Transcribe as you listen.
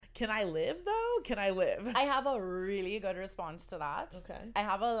Can I live though? Can I live? I have a really good response to that. Okay. I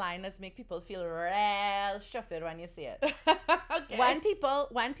have a line that's make people feel real stupid when you see it. Okay. When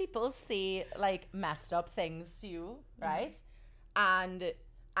people say like messed up things to you, right? And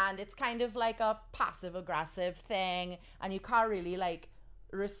it's kind of like a passive aggressive thing, and you can't really like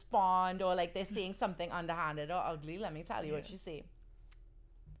respond, or like they're saying something underhanded or ugly. Let me tell you what you say.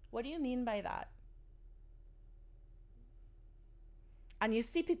 What do you mean by that? And you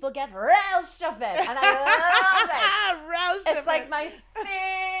see people get real stupid, and I love it. Real stupid. It's like my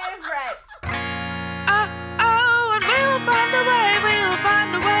favorite. And we will find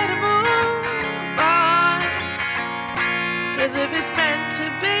a way to move on. 'Cause if it's meant to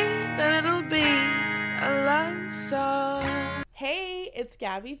be, then it'll be a love song. Hey, it's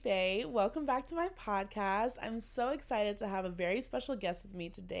Gabby Faye. Welcome back to my podcast. I'm so excited to have a very special guest with me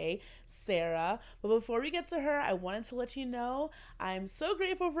today, Sarah. But before we get to her, I wanted to let you know I'm so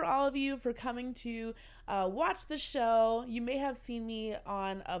grateful for all of you for coming to watch the show. You may have seen me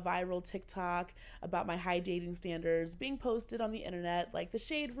on a viral TikTok about my high dating standards being posted on the internet, like The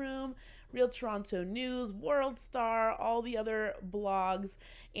Shade Room, Real Toronto News, World Star, all the other blogs.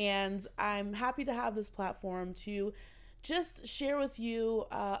 And I'm happy to have this platform to just share with you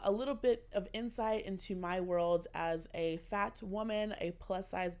a little bit of insight into my world as a fat woman, a plus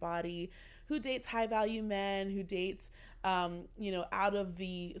size body, who dates high value men, who dates, out of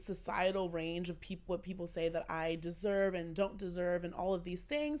the societal range of what people say that I deserve and don't deserve, and all of these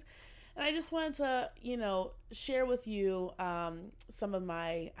things. And I just wanted to, share with you some of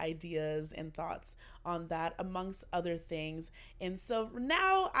my ideas and thoughts on that, amongst other things. And so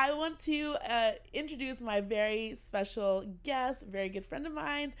now I want to introduce my very special guest, very good friend of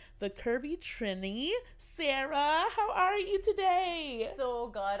mine, the Curvy Trini. Sarah, how are you today? So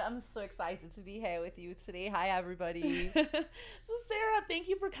good. I'm so excited to be here with you today. Hi, everybody. So Sarah, thank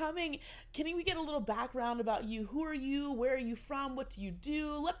you for coming. Can we get a little background about you? Who are you? Where are you from? What do you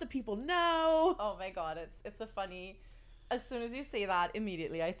do? Let the people know. Oh my God, it's a funny. As soon as you say that,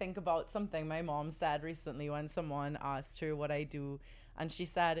 immediately I think about something my mom said recently when someone asked her what I do, and she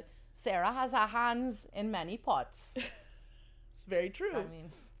said, "Sarah has her hands in many pots." It's very true. I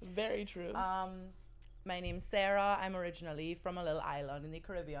mean, very true. My name's Sarah. I'm originally from a little island in the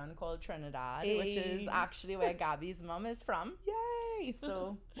Caribbean called Trinidad, which is actually where Gabby's mom is from. Yay!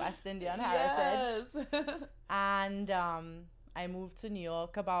 So West Indian heritage. Yes. And I moved to New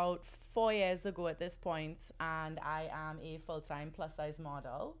York about 4 years ago at this point, and I am a full-time plus-size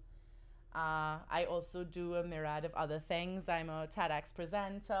model. I also do a myriad of other things. I'm a TEDx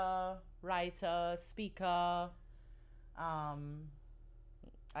presenter, writer, speaker. I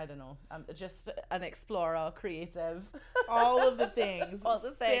don't know. I'm just an explorer, creative. All of the things. All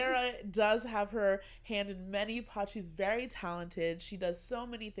the things. Sarah does have her hand in many pots. She's very talented. She does so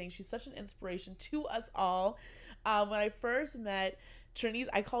many things. She's such an inspiration to us all. When I first met Trini,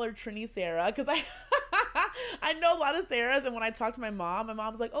 I call her Trini Sarah because I know a lot of Sarahs, and when I talk to my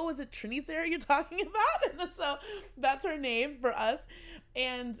mom's like, "Oh, is it Trini Sarah you're talking about?" And so that's her name for us.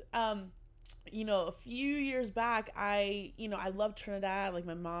 And a few years back, I love Trinidad. Like,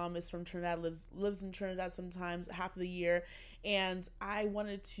 my mom is from Trinidad, lives in Trinidad sometimes half of the year, and I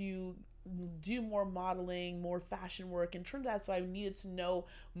wanted to do more modeling, more fashion work in Trinidad, so I needed to know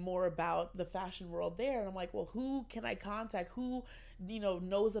more about the fashion world there. And I'm like, well, who can I contact? Who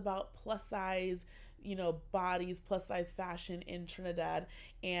knows about plus size bodies, plus size fashion in Trinidad?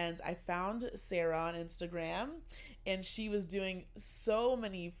 And I found Sarah on Instagram, and she was doing so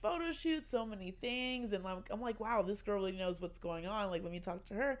many photo shoots, so many things, and I'm like, wow, this girl really knows what's going on. Like, let me talk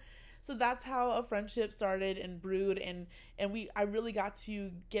to her. So that's how a friendship started and brewed, and I really got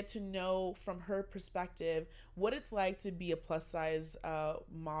to know from her perspective what it's like to be a plus size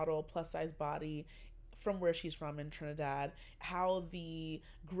model, plus size body from where she's from in Trinidad, how the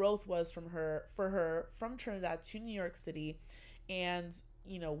growth was for her from Trinidad to New York City, and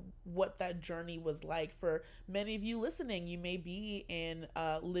what that journey was like. For many of you listening, you may be in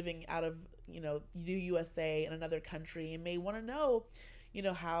living out of the USA in another country, and may want to know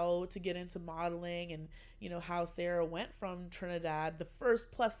how to get into modeling, and how Sarah went from Trinidad, the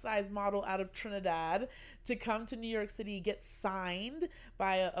first plus size model out of Trinidad, to come to New York City, get signed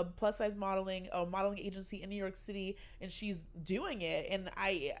by a plus size modeling agency in New York City, and she's doing it. And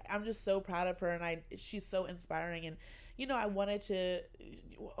I'm just so proud of her, and she's so inspiring. And I wanted her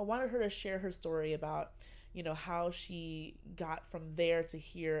to share her story about how she got from there to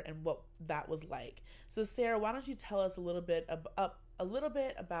here and what that was like. So Sarah, why don't you tell us a little bit about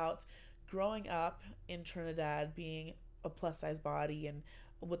growing up in Trinidad, being a plus size body, and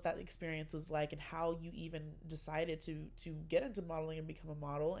what that experience was like, and how you even decided to get into modeling and become a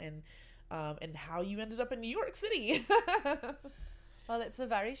model, and how you ended up in New York City. Well, it's a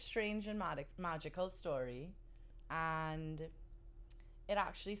very strange and magical story, and it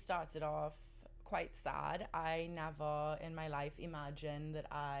actually started off quite sad. I never in my life imagined that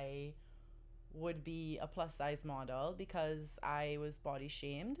I would be a plus size model, because I was body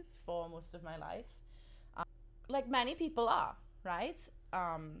shamed for most of my life. Like many people are, right?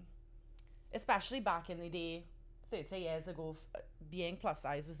 Especially back in the day, 30 years ago, being plus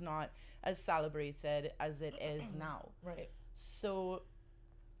size was not as celebrated as it is now. Right. So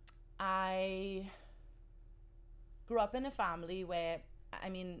I grew up in a family where, I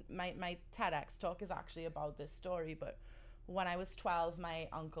mean, my TEDx talk is actually about this story, but when I was 12, my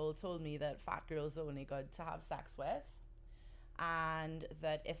uncle told me that fat girls are only good to have sex with, and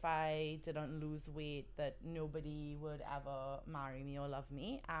that if I didn't lose weight, that nobody would ever marry me or love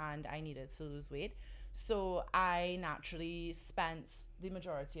me, and I needed to lose weight. So I naturally spent the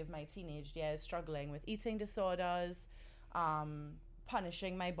majority of my teenage years struggling with eating disorders,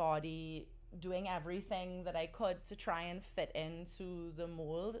 punishing my body, doing everything that I could to try and fit into the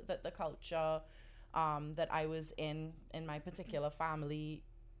mold that the culture that I was in my particular family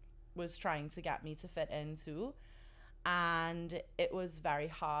was trying to get me to fit into. And it was very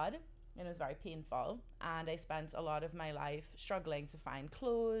hard, and it was very painful, and I spent a lot of my life struggling to find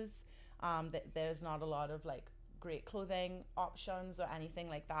clothes. There's not a lot of like great clothing options or anything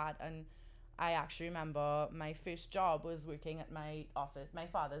like that. And I actually remember my first job was working at my office,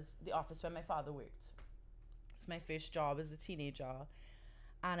 the office where my father worked. It was my first job as a teenager,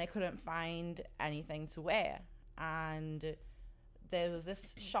 and I couldn't find anything to wear. And there was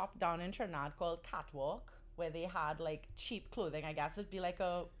this shop down in Trinidad called Catwalk, where they had like cheap clothing. I guess it'd be like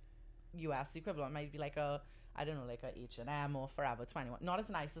a US equivalent. It might be like a, I don't know, like a H&M or Forever 21. Not as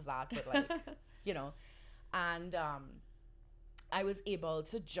nice as that, but like, you know. And I was able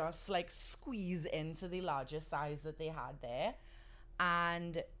to just like squeeze into the largest size that they had there.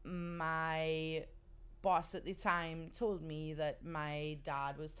 And my boss at the time told me that my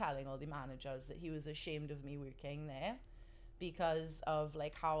dad was telling all the managers that he was ashamed of me working there because of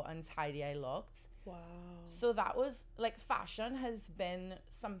like how untidy I looked. Wow. So that was like, fashion has been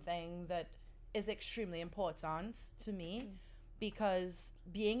something that is extremely important to me, because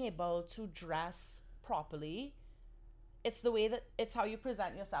being able to dress properly, it's how you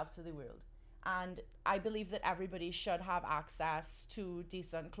present yourself to the world. And I believe that everybody should have access to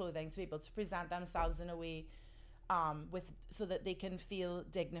decent clothing to be able to present themselves in a way so that they can feel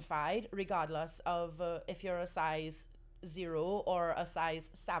dignified, regardless of if you're a size 0 or a size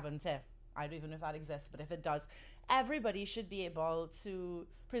 70. I don't even know if that exists, but if it does, everybody should be able to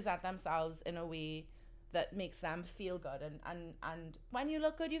present themselves in a way that makes them feel good. And when you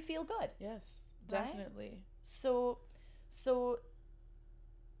look good, you feel good. Yes, Right? definitely. So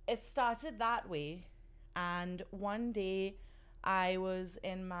it started that way. And one day I was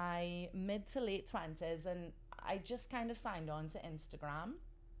in my mid to late 20s, and I just kind of signed on to Instagram.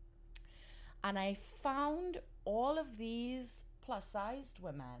 And I found all of these plus-sized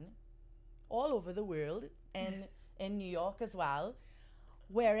women all over the world, in New York as well,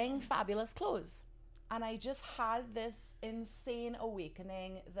 wearing fabulous clothes. And I just had this insane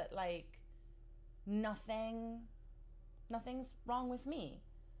awakening that like nothing's wrong with me.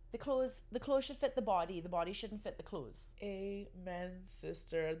 The clothes should fit the body shouldn't fit the clothes. Amen,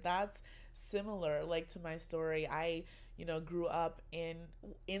 sister. That's similar like to my story. I grew up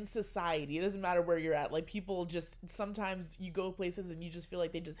in society. It doesn't matter where you're at. Like, people just, sometimes you go places and you just feel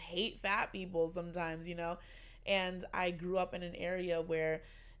like they just hate fat people sometimes, and I grew up in an area where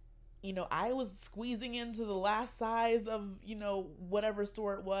I was squeezing into the last size of, whatever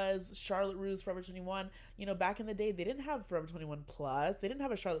store it was, Charlotte Russe, Forever 21. Back in the day, they didn't have Forever 21 Plus. They didn't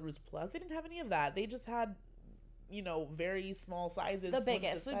have a Charlotte Russe Plus. They didn't have any of that. They just had, very small sizes. The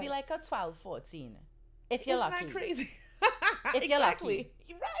biggest would be like a 12, 14. If you're lucky. Isn't that crazy? If you're lucky.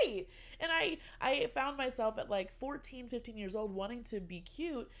 You're right. And I found myself at like 14, 15 years old wanting to be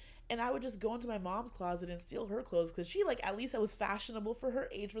cute. And I would just go into my mom's closet and steal her clothes, because she, like, at least it was fashionable for her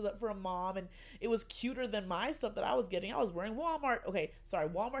age, for a mom, and it was cuter than my stuff that I was getting. I was wearing Walmart. Okay, sorry,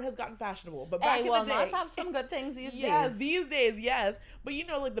 Walmart has gotten fashionable, but back in the day, Walmart have some good things these days. Yes, these days, yes. But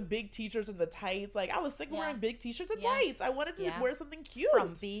like the big t-shirts and the tights. Like, I was sick of wearing big t-shirts and tights. I wanted to wear something cute,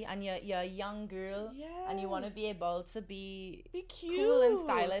 frumpy, and you're a young girl, and you want to be able to be cute, cool and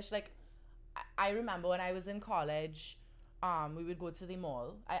stylish. Like, I remember when I was in college. We would go to the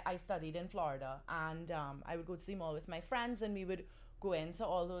mall. I studied in Florida, and I would go to the mall with my friends, and we would go into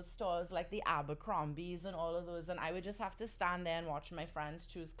all those stores like the Abercrombies and all of those, and I would just have to stand there and watch my friends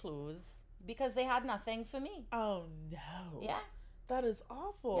choose clothes because they had nothing for me. Oh no. Yeah. That is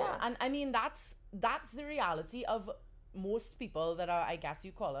awful. Yeah, and I mean that's the reality of most people that are, I guess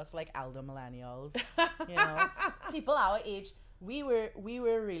you call us like elder millennials, you know, people our age. We were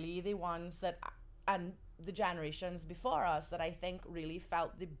really the ones that, and the generations before us, that I think really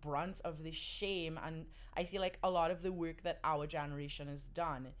felt the brunt of the shame, and I feel like a lot of the work that our generation has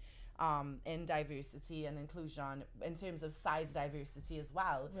done in diversity and inclusion, in terms of size diversity as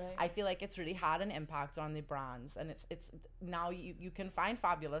well. Right. I feel like it's really had an impact on the brands, and it's now you can find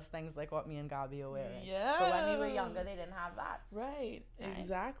fabulous things like what me and Gabby are wearing. Yeah. But when we were younger, they didn't have that. Right.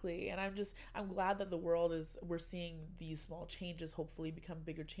 Exactly. And I'm glad that we're seeing these small changes hopefully become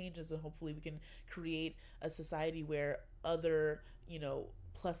bigger changes, and hopefully we can create a society where other,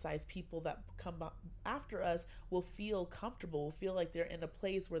 plus size people that come after us will feel comfortable, will feel like they're in a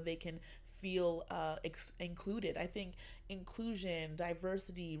place where they can feel included. I think inclusion,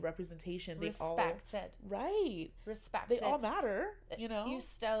 diversity, representation, they all respected. Right. Respected. They all matter, You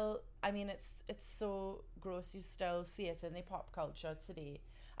still, I mean, it's so gross. You still see it in the pop culture today.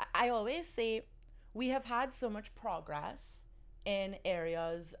 I always say we have had so much progress in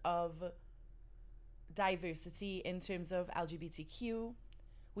areas of diversity in terms of LGBTQ.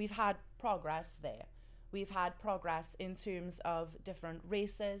 We've had progress there. We've had progress in terms of different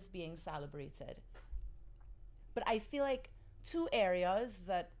races being celebrated. But I feel like two areas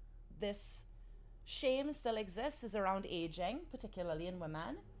that this shame still exists is around aging, particularly in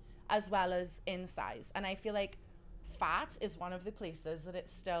women, as well as in size. And I feel like fat is one of the places that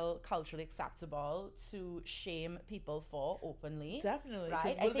it's still culturally acceptable to shame people for openly. Definitely.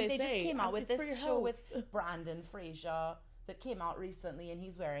 Right? I think they just came out with this show health. with Brandon Fraser that came out recently, and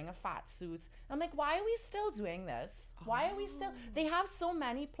he's wearing a fat suit. And I'm like, why are we still doing this? Why are we still... They have so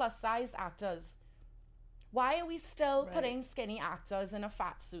many plus-sized actors. Why are we still putting skinny actors in a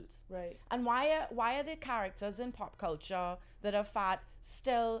fat suit? Right. And why are the characters in pop culture that are fat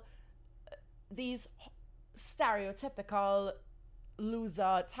still these stereotypical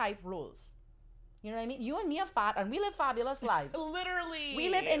loser type roles? You know what I mean? You and me are fat, and we live fabulous lives. Literally. We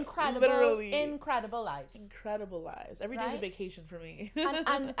live incredible lives. Incredible lives. Every day's a vacation for me.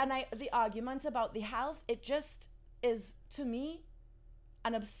 and the argument about the health, it just is, to me,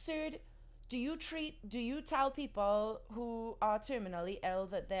 an absurd... Do you tell people who are terminally ill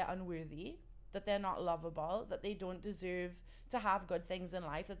that they're unworthy, that they're not lovable, that they don't deserve to have good things in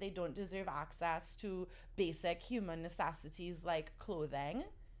life, that they don't deserve access to basic human necessities like clothing?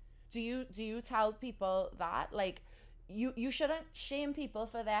 Do you tell people that? Like, you shouldn't shame people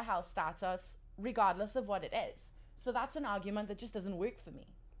for their health status regardless of what it is. So that's an argument that just doesn't work for me,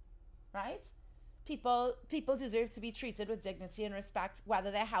 right? People deserve to be treated with dignity and respect,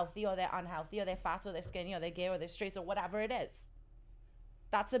 whether they're healthy or they're unhealthy, or they're fat or they're skinny or they're gay or they're straight or whatever it is.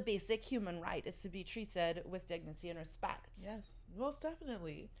 That's a basic human right, is to be treated with dignity and respect. Yes, most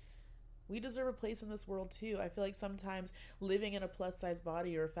definitely. We deserve a place in this world too. I feel like sometimes living in a plus size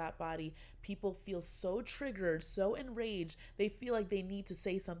body or a fat body, people feel so triggered, so enraged. They feel like they need to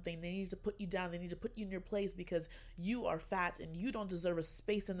say something. They need to put you down. They need to put you in your place because you are fat and you don't deserve a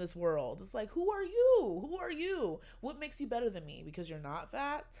space in this world. It's like, who are you? Who are you? What makes you better than me? Because you're not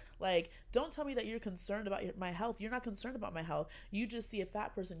fat? Like, don't tell me that you're concerned about my health. You're not concerned about my health. You just see a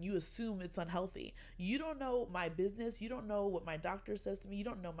fat person. You assume it's unhealthy. You don't know my business. You don't know what my doctor says to me. You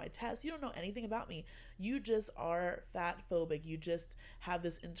don't know my test. You don't know anything about me. You just are fat phobic. You just have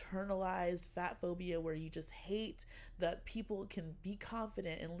this internalized fat phobia where you just hate that people can be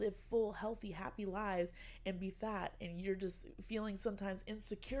confident and live full, healthy, happy lives and be fat. And you're just feeling sometimes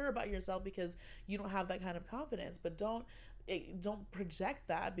insecure about yourself because you don't have that kind of confidence. But don't project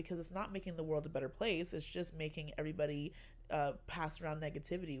that, because it's not making the world a better place. It's just making everybody pass around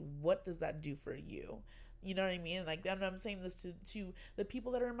negativity. What does that do for you? You know what I mean? Like, and I'm saying this to the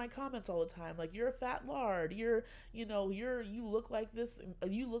people that are in my comments all the time. Like, you're a fat lard. You look like this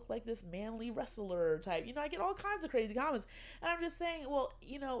manly wrestler type. I get all kinds of crazy comments. And I'm just saying, well,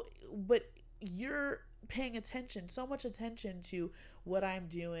 but you're paying attention, so much attention to what I'm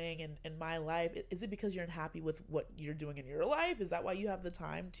doing in my life. Is it because you're unhappy with what you're doing in your life? Is that why you have the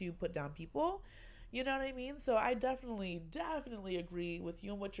time to put down people? You know what I mean? So I definitely agree with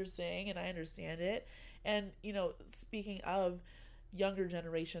you and what you're saying, and I understand it. And, speaking of younger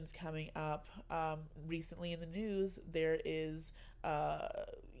generations coming up, recently in the news, there is,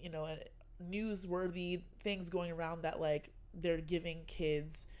 newsworthy things going around that, like, they're giving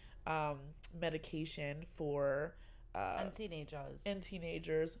kids medication for... and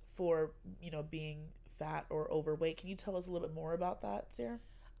teenagers for, being fat or overweight. Can you tell us a little bit more about that, Sarah?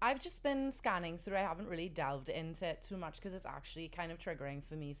 I've just been scanning through. I haven't really delved into it too much because it's actually kind of triggering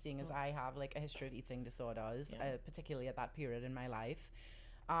for me, seeing as I have like a history of eating disorders, particularly at that period in my life.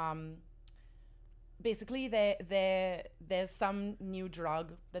 Basically, there's some new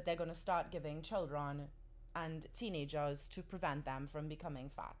drug that they're going to start giving children and teenagers to prevent them from becoming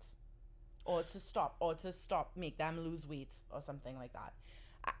fat, or to stop make them lose weight or something like that.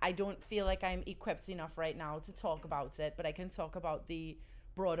 I don't feel like I'm equipped enough right now to talk about it, but I can talk about the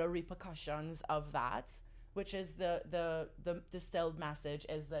broader repercussions of that, which is the distilled message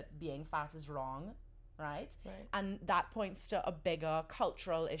is that being fat is wrong, right? And that points to a bigger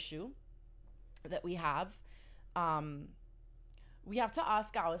cultural issue that we have. We have to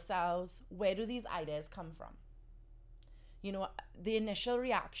ask ourselves, where do these ideas come from? You know, the initial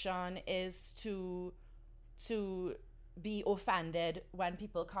reaction is to be offended when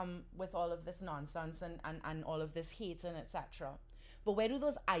people come with all of this nonsense and all of this hate and etc. But where do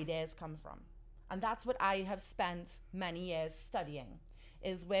those ideas come from? And that's what I have spent many years studying,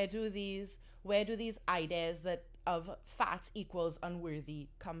 is where do these ideas that of fat equals unworthy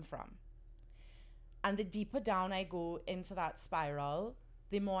come from? And the deeper down I go into that spiral,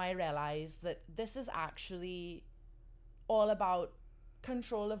 the more I realize that this is actually all about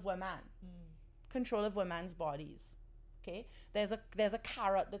control of women, control of women's bodies. Okay, there's a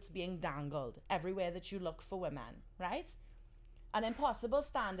carrot that's being dangled everywhere that you look for women, right? An impossible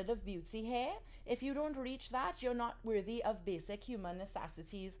standard of beauty here. If you don't reach that, you're not worthy of basic human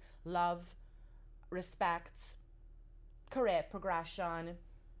necessities: love, respect, career progression,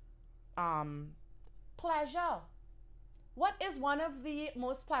 pleasure. What is one of the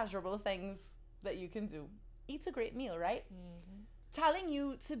most pleasurable things that you can do? Eat a great meal, right? Telling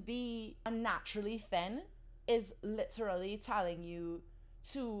you to be unnaturally thin is literally telling you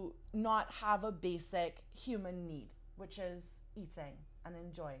to not have a basic human need, which is eating and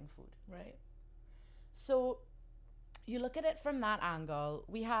enjoying food. Right. So you look at it from that angle.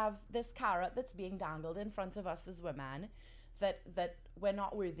 We have this carrot that's being dangled in front of us as women, that we're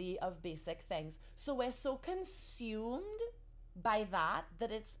not worthy of basic things. So we're so consumed by that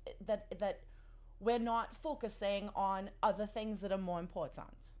it's that we're not focusing on other things that are more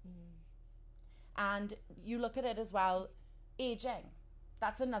important. And you look at it as well, aging.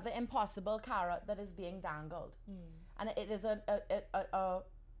 That's another impossible carrot that is being dangled. And it is a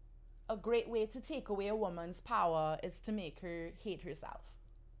great way to take away a woman's power, is to make her hate herself.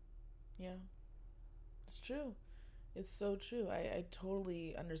 Yeah, it's true. It's so true. I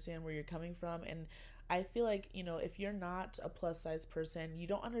totally understand where you're coming from. And I feel like, you know, if you're not a plus size person, you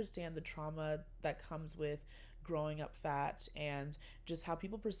don't understand the trauma that comes with growing up fat and just how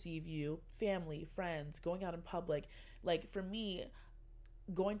people perceive you, family, friends, going out in public. Like for me,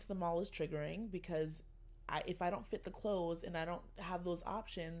 going to the mall is triggering because if I don't fit the clothes and I don't have those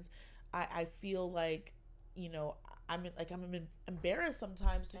options, I feel like, you know, I'm embarrassed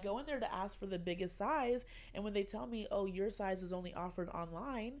sometimes to go in there to ask for the biggest size. And when they tell me, oh, your size is only offered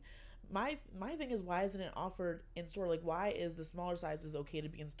online, my thing is, why isn't it offered in store? Like, why is the smaller size is okay to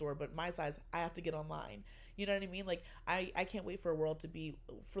be in store, but my size I have to get online? You know what I mean? Like, I can't wait for the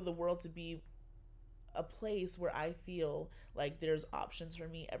world to be a place where I feel like there's options for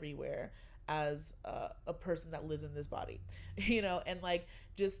me everywhere as a person that lives in this body, you know. And like,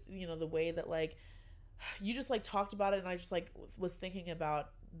 just, you know, the way that like you just like talked about it, and I just like was thinking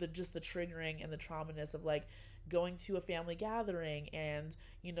about the triggering and the traumaness of like going to a family gathering, and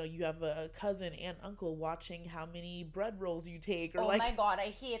you know, you have a cousin and uncle watching how many bread rolls you take, or oh like, my god, I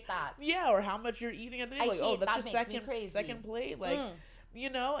hate that. Yeah, or how much you're eating at the day. Like, oh, that's your second plate, like you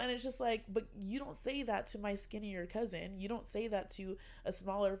know. And it's just like, but you don't say that to my skinnier cousin, you don't say that to a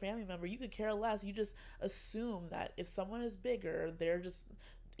smaller family member. You could care less. You just assume that if someone is bigger, they're just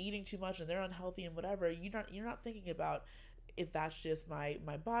eating too much and they're unhealthy and whatever. You're not thinking about if that's just my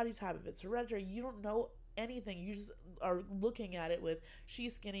body type, if it's hereditary. You don't know anything. You just are looking at it with,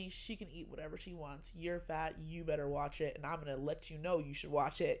 she's skinny, she can eat whatever she wants, you're fat, you better watch it, and I'm gonna let you know you should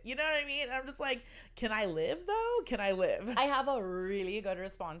watch it. You know what I mean? And I'm just like, can I live though? Can I live? I have a really good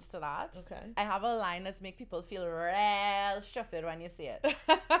response to that. Okay. I have a line that's make people feel real stupid when you see it.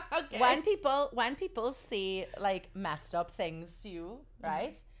 Okay. When people say like messed up things to you,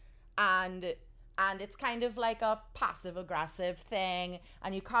 right? And it's kind of like a passive aggressive thing,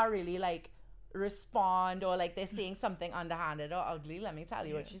 and you can't really like respond, or like they're saying something underhanded or ugly. Let me tell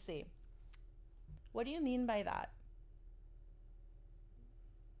you what you say. What do you mean by that?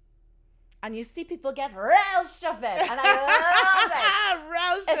 And you see people get real stupid, and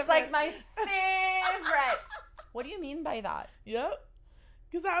I love it. It's like my favorite. What do you mean by that? Yep.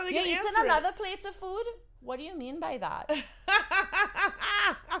 Because how are they You're going to eating answer another plate of food? What do you mean by that? it?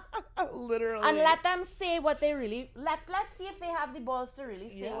 Literally. And let them say what they really let's see if they have the balls to really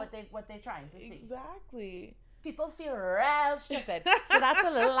say Yeah. what they're trying to say. Exactly. People feel real stupid. So that's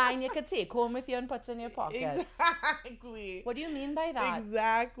a little line you could take home with you and put in your pocket. Exactly. What do you mean by that?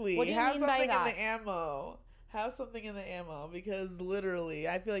 Exactly. What do you Have mean by something that? in the ammo. Have something in the ammo, because literally,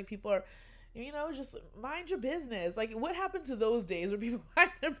 I feel like people are, just mind your business. Like, what happened to those days where people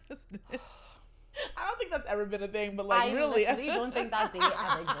mind their business? I don't think that's ever been a thing, but like, I really, literally don't think that day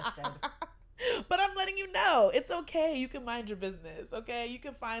ever existed. But I'm letting you know, it's okay. You can mind your business, okay? You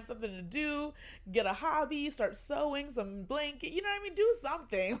can find something to do, get a hobby, start sewing some blanket, you know what I mean? Do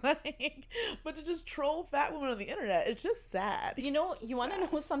something. Like, but to just troll fat women on the internet, it's just sad. You want to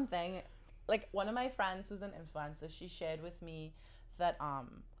know something? Like, one of my friends who's an influencer, she shared with me that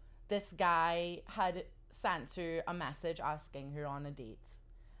this guy had sent her a message asking her on a date,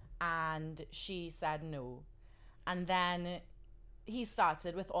 and she said no. And then he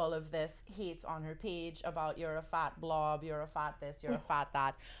started with all of this hate on her page about, you're a fat blob, you're a fat this, you're a fat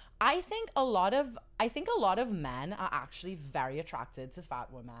that. I think a lot of men are actually very attracted to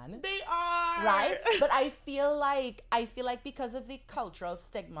fat women. They are. Right? But I feel like because of the cultural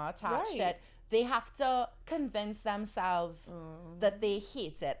stigma attached to it, they have to convince themselves that they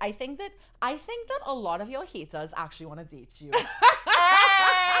hate it. I think that a lot of your haters actually want to date you.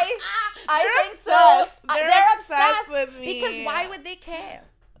 I think so. They're obsessed with me. Because why would they care?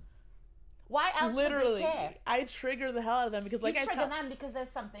 Why else Literally, would they care? I trigger the hell out of them because, like, you trigger them because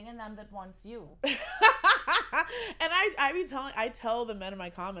there's something in them that wants you. And I tell the men in my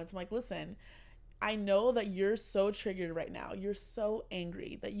comments, I'm like, listen, I know that you're so triggered right now. You're so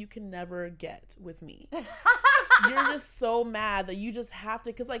angry that you can never get with me. You're just so mad that you just have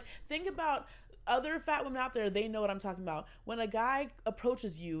to, because, like, think about other fat women out there. They know what I'm talking about. When a guy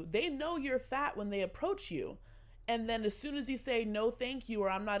approaches you, they know you're fat when they approach you. And then as soon as you say, no, thank you, or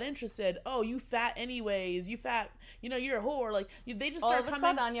I'm not interested, oh, you fat anyways, you fat, you're a whore. Like, they just start coming.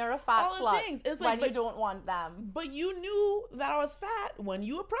 All of a sudden, you're a fat slut things. It's like, when you don't want them. But you knew that I was fat when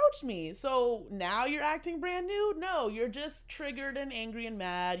you approached me. So now you're acting brand new? No, you're just triggered and angry and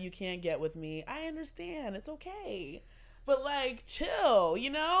mad. You can't get with me. I understand. It's okay. But, like, chill,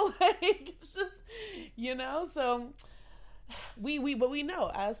 Like, it's just, so... But we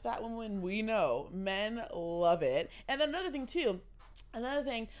know, as fat women, we know men love it. And then another thing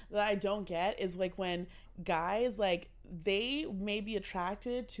that I don't get is, like, when guys, like, they may be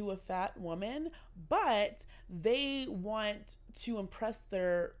attracted to a fat woman, but they want to impress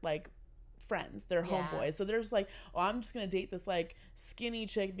their, like, friends, their homeboys. So there's like, oh, I'm just gonna date this, like, skinny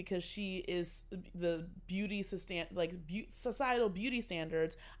chick because she is the societal beauty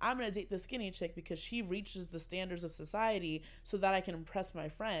standards. I'm gonna date the skinny chick because she reaches the standards of society so that I can impress my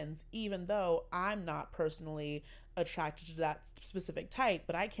friends, even though I'm not personally attracted to that specific type.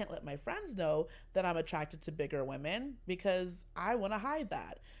 But I can't let my friends know that I'm attracted to bigger women because I want to hide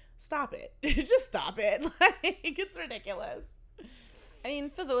that. Stop it. Just stop it. Like, it's ridiculous. I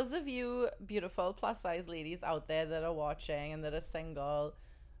mean, for those of you beautiful plus-size ladies out there that are watching and that are single,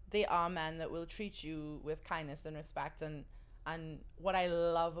 they are men that will treat you with kindness and respect. And what I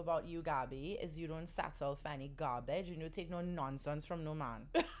love about you, Gabby, is you don't settle for any garbage and you take no nonsense from no man.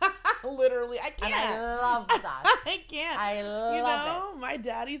 Literally, I can't. And I love that. I can't. I love it. My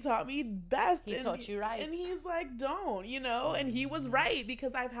daddy taught me best. He taught you right. And he's like, don't, and he was right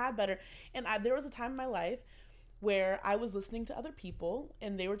because I've had better. And there was a time in my life where I was listening to other people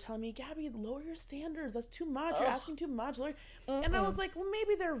and they were telling me, Gabby, lower your standards. That's too much. You're asking too much. And I was like, well,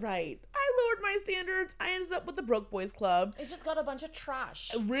 maybe they're right. I lowered my standards. I ended up with the Broke Boys Club. It just got a bunch of trash.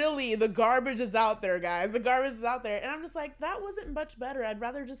 Really, the garbage is out there, guys. The garbage is out there. And I'm just like, that wasn't much better. I'd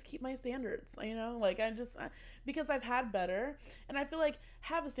rather just keep my standards, because I've had better. And I feel like,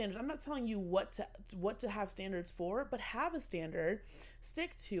 have a standard. I'm not telling you what to have standards for, but have a standard,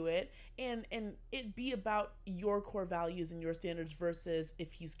 stick to it, and it be about your core values and your standards versus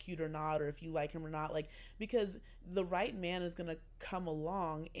if he's cute or not, or if you like him or not. Like, because the right man is gonna come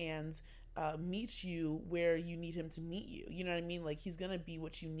along and meet you where you need him to meet you. You know what I mean? Like, he's gonna be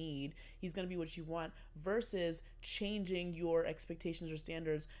what you need. He's gonna be what you want, versus changing your expectations or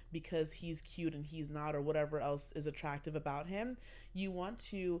standards because he's cute and he's not, or whatever else is attractive about him. You want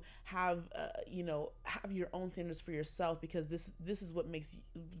to have have your own standards for yourself, because this is what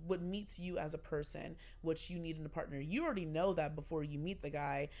meets you as a person, what you need in a partner. You already know that before you meet the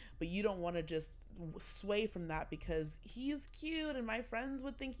guy, but you don't want to just sway from that because he's cute and my friends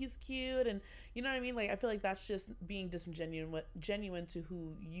would think he's cute, and you know what I mean? Like, I feel like that's just being genuine to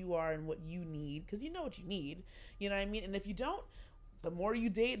who you are and what you need, because you know what you need. You know what I mean? And if you don't, the more you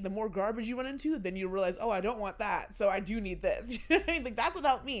date, the more garbage you run into, then you realize, oh, I don't want that, so I do need this. Like, that's what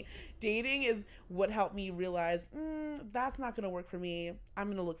helped me. Dating is what helped me realize, that's not gonna work for me. I'm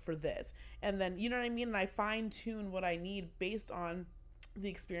gonna look for this, and then, you know what I mean. And I fine tune what I need based on the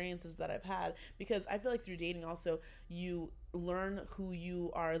experiences that I've had, because I feel like through dating also you learn who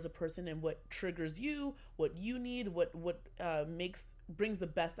you are as a person and what triggers you, what you need, what brings the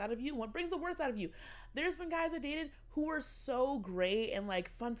best out of you, what brings the worst out of you. There's been guys I dated who were so great and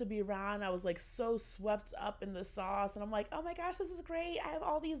like fun to be around. I was like so swept up in the sauce, and I'm like, oh my gosh, this is great. I have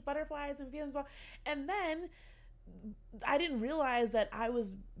all these butterflies and feelings. And then I didn't realize that I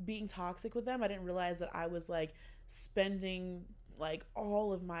was being toxic with them. I didn't realize that I was like spending like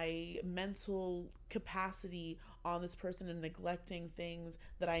all of my mental capacity on this person and neglecting things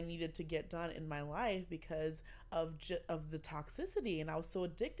that I needed to get done in my life because of the toxicity. And I was so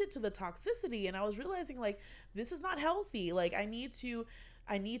addicted to the toxicity, and I was realizing like, this is not healthy. Like, I need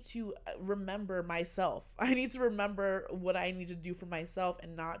to remember myself. I need to remember what I need to do for myself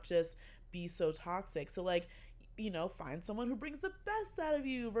and not just be so toxic. So like, you know, find someone who brings the best out of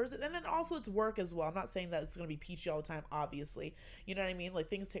you versus, and then also it's work as well. I'm not saying that it's going to be peachy all the time, obviously. You know what I mean? Like,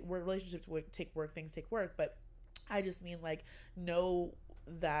 things take work, relationships take work, things take work. But I just mean like, know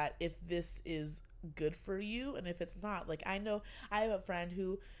that if this is good for you, and if it's not, like, I know I have a friend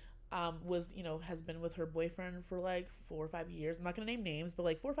who was, you know, has been with her boyfriend for like 4 or 5 years. I'm not gonna name names, but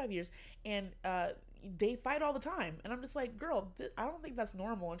like 4 or 5 years, and they fight all the time. And I'm just like, girl, I don't think that's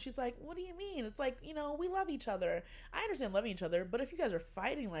normal. And she's like, what do you mean? It's like, you know, we love each other. I understand loving each other, but if you guys are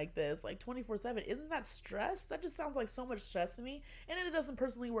fighting like this, like 24/7, isn't that stress? That just sounds like so much stress to me. And it doesn't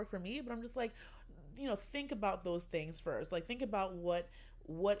personally work for me, but I'm just like, you know, think about those things first. Like, think about what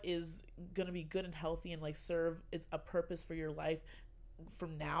is gonna be good and healthy and like serve a purpose for your life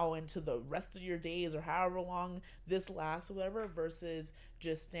from now into the rest of your days, or however long this lasts or whatever, versus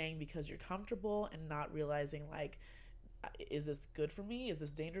just staying because you're comfortable and not realizing like, is this good for me? Is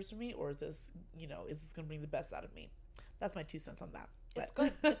this dangerous for me? Or is this, you know, is this going to bring the best out of me? That's my 2 cents on that. But. It's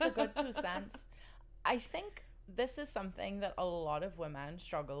good. It's a good 2 cents. I think this is something that a lot of women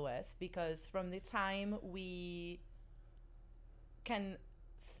struggle with, because from the time we can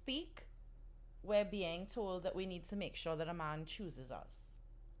speak, we're being told that we need to make sure that a man chooses us.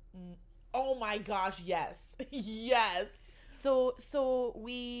 Oh my gosh, yes. Yes. So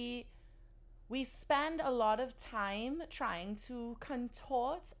we spend a lot of time trying to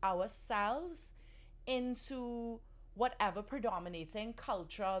contort ourselves into whatever predominating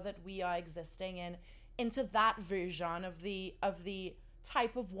culture that we are existing in, into that version of the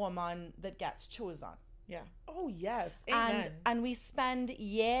type of woman that gets chosen. Yeah. Oh, yes. Amen. And we spend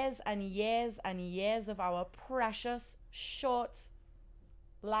years and years and years of our precious, short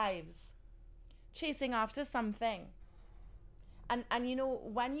lives chasing after something. And you know,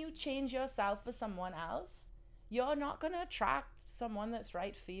 when you change yourself for someone else, you're not going to attract someone that's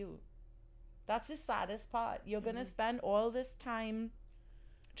right for you. That's the saddest part. You're going to spend all this time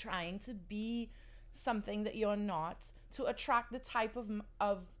trying to be something that you're not, to attract the type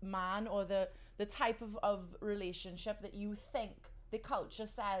of man or the type of relationship that you think the culture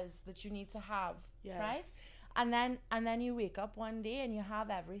says that you need to have. Yes. Right? And then you wake up one day and you have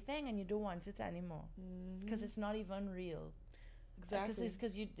everything and you don't want it anymore, because it's not even real. Exactly.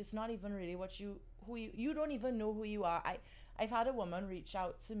 Because it's not even really who you don't even know who you are. I've had a woman reach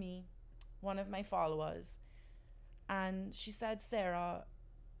out to me, one of my followers, and she said, Sarah,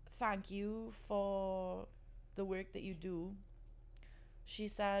 thank you for the work that you do. She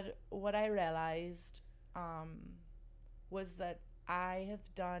said, what I realized was that I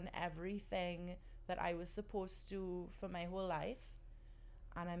have done everything that I was supposed to for my whole life,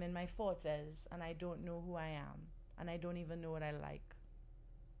 and I'm in my 40s and I don't know who I am, and I don't even know what I like.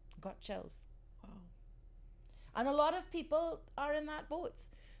 Got chills. Wow. And a lot of people are in that boat,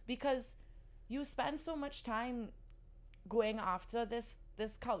 because you spend so much time going after this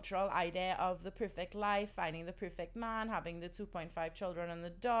cultural idea of the perfect life, finding the perfect man, having the 2.5 children and the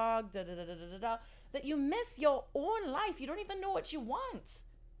dog, that you miss your own life. You don't even know what you want.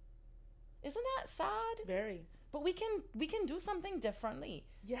 Isn't that sad? Very. But we can do something differently.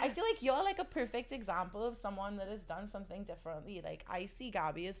 Yes. I feel like you're like a perfect example of someone that has done something differently. Like, I see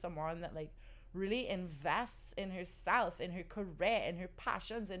Gabby as someone that like really invests in herself, in her career, in her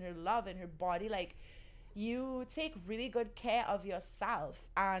passions, in her love, in her body. Like, you take really good care of yourself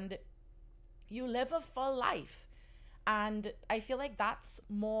and you live a full life. And I feel like that's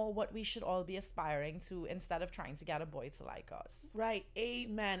more what we should all be aspiring to, instead of trying to get a boy to like us. Right.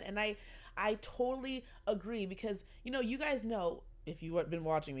 Amen. And I totally agree, because, you know, you guys know if you have been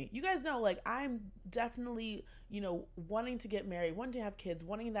watching me, you guys know, like, I'm definitely, wanting to get married, wanting to have kids,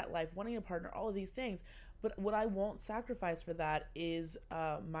 wanting that life, wanting a partner, all of these things. But what I won't sacrifice for that is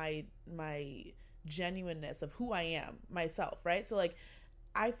my genuineness of who I am, myself, right? So, like,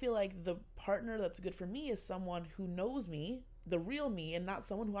 I feel like the partner that's good for me is someone who knows me, the real me, and not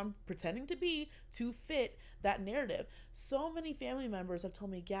someone who I'm pretending to be to fit that narrative. So many family members have told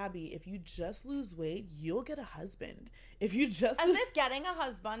me, Gabby, if you just lose weight, you'll get a husband. If you just As if getting a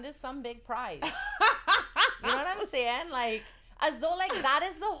husband is some big prize. You know what I'm saying? Like, as though, like, that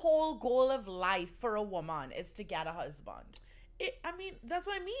is the whole goal of life for a woman, is to get a husband. That's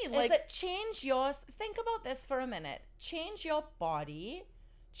what I mean. Is it change yours? Think about this for a minute. Change your body,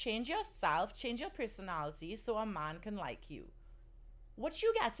 change yourself, change your personality so a man can like you. What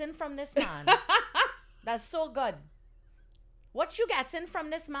you getting from this man? That's so good. What you getting from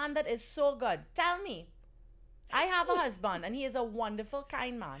this man that is so good? Tell me. I have a husband and he is a wonderful,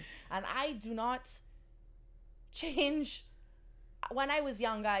 kind man. And I do not change. When I was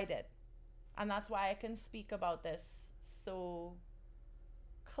younger, I did. And that's why I can speak about this so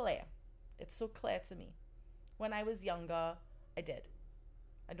clear. It's so clear to me. When I was younger, I did.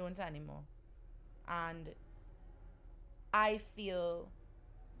 I don't anymore. And I feel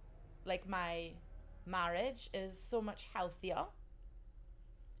like my marriage is so much healthier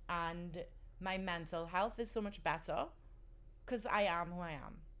and my mental health is so much better because I am who I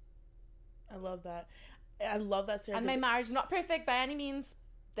am. I love that. I love that, Sarah. And my marriage is not perfect by any means.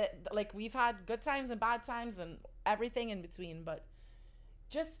 That, like, we've had good times and bad times and everything in between, but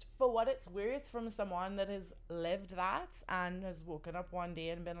just for what it's worth, from someone that has lived that and has woken up one day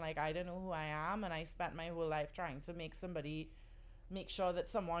and been like, I don't know who I am, and I spent my whole life trying to make sure that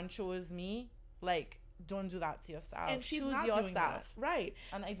someone chose me. Like, don't do that to yourself. And she's choose not yourself. doing that. Right.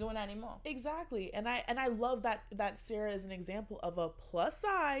 And I don't anymore. Exactly. And I love that Sarah is an example of a plus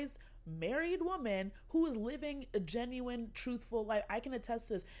size married woman who is living a genuine, truthful life. I can attest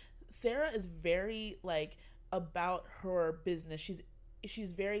to this. Sarah is very, like, about her business.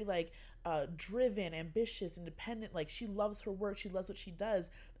 She's very, like, driven, ambitious, independent. Like, she loves her work. She loves what she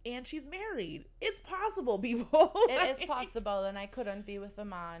does. And she's married. It's possible, people. It is possible. And I couldn't be with a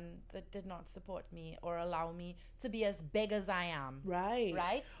man that did not support me or allow me to be as big as I am. Right.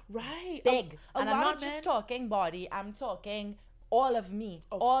 Right? Right. Big. And I'm not just talking body. I'm talking all of me.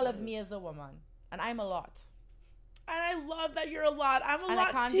 All of me as a woman. And I'm a lot. And I love that you're a lot. I'm a lot too. And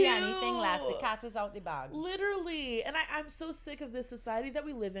I can't be anything less. The cat is out the bag. Literally. And I'm so sick of this society that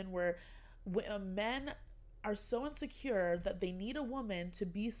we live in where men are so insecure that they need a woman to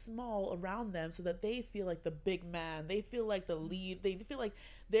be small around them so that they feel like the big man. They feel like the lead. They feel like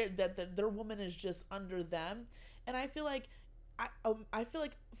their woman is just under them. And I feel like I feel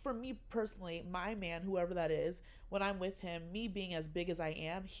like for me personally, my man, whoever that is, when I'm with him, me being as big as I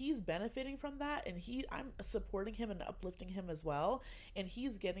am, he's benefiting from that, and I'm supporting him and uplifting him as well, and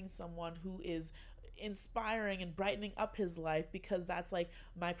he's getting someone who is inspiring and brightening up his life because that's like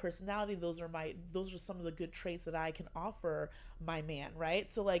my personality. Those are some of the good traits that I can offer my man, right?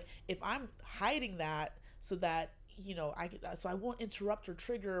 So, like, if I'm hiding that so that I won't interrupt or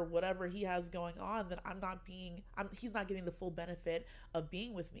trigger whatever he has going on, then he's not getting the full benefit of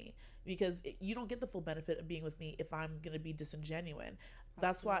being with me, because you don't get the full benefit of being with me if I'm going to be disingenuine.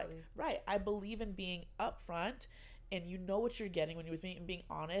 That's Absolutely. Why, right, I believe in being upfront and you know what you're getting when you're with me, and being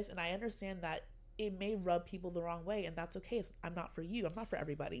honest. And I understand that it may rub people the wrong way, and that's okay. I'm not for you. I'm not for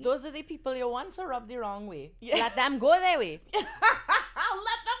everybody. Those are the people you want to rub the wrong way. Yeah. Let them go their way. Let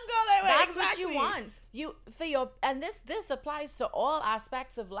them go their way. That's exactly. what you want. And this applies to all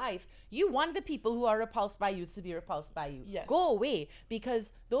aspects of life. You want the people who are repulsed by you to be repulsed by you. Yes. Go away,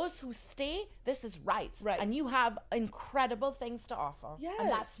 because those who stay, this is right. And you have incredible things to offer. Yes. And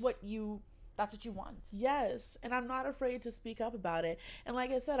that's what you want. Yes. And I'm not afraid to speak up about it. And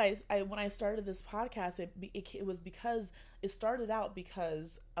like I said, I when I started this podcast, it started out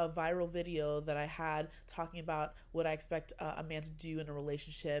because a viral video that I had talking about what I expect a man to do in a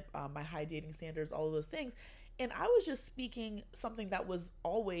relationship, my high dating standards, all of those things. And I was just speaking something that was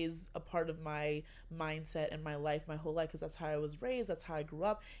always a part of my mindset and my life, my whole life, because that's how I was raised, that's how I grew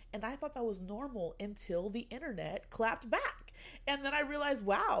up. And I thought that was normal until the internet clapped back. And then I realized,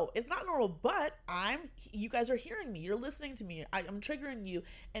 wow, it's not normal, but you guys are hearing me, you're listening to me, I'm triggering you,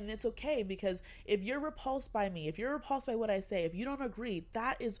 and it's okay, because if you're repulsed by me, if you're repulsed by what I say, if you don't agree,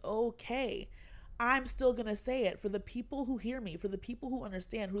 that is okay. I'm still going to say it for the people who hear me, for the people who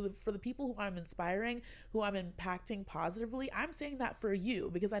understand, for the people who I'm inspiring, who I'm impacting positively. I'm saying that for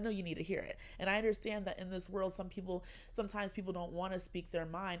you because I know you need to hear it. And I understand that in this world, sometimes people don't want to speak their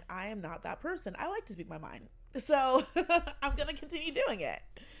mind. I am not that person. I like to speak my mind. So I'm gonna continue doing it.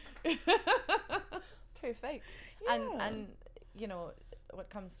 Perfect. Yeah. And you know, what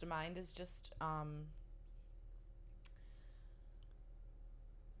comes to mind is just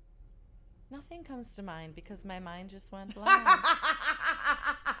nothing comes to mind because my mind just went blank.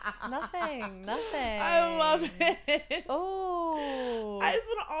 Nothing. I love it. Oh. I just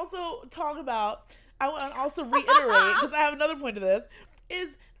want to also talk about, I want to also reiterate, because I have another point to this,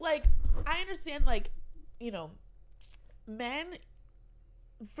 is like, I understand, like, you know, men,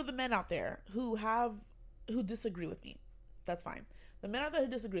 for the men out there who disagree with me, that's fine. The men out there who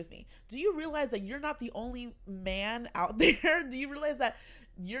disagree with me, do you realize that you're not the only man out there? Do you realize that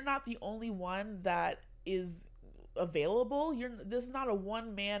you're not the only one that is available? There's not a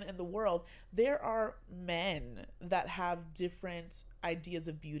one man in the world. There are men that have different ideas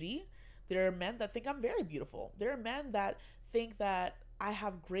of beauty. There are men that think I'm very beautiful. There are men that think that I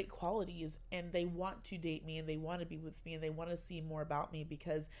have great qualities and they want to date me and they want to be with me and they want to see more about me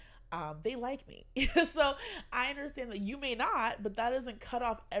because they like me. So I understand that you may not, but that doesn't cut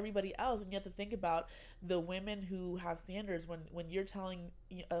off everybody else. And you have to think about the women who have standards when you're telling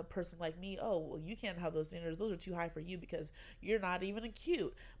a person like me, oh, well, you can't have those standards. Those are too high for you because you're not even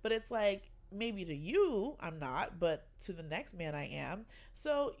cute. But it's like, maybe to you, I'm not, but to the next man, I am.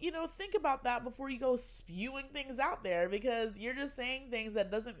 So, think about that before you go spewing things out there, because you're just saying things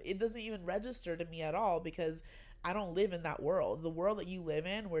that doesn't even register to me at all, because I don't live in that world. The world that you live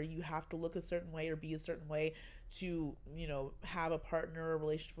in, where you have to look a certain way or be a certain way to, have a partner or a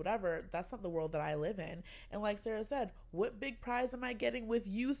relationship, whatever, that's not the world that I live in. And like Sarah said, what big prize am I getting with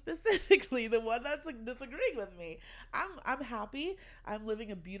you specifically? The one that's like disagreeing with me. I'm happy. I'm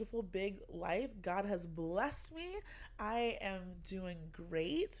living a beautiful, big life. God has blessed me. I am doing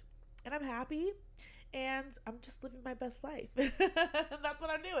great and I'm happy and I'm just living my best life. That's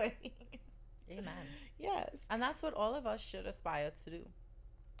what I'm doing. Amen. Yes. And that's what all of us should aspire to do.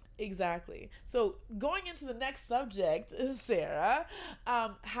 Exactly. So going into the next subject, Sarah,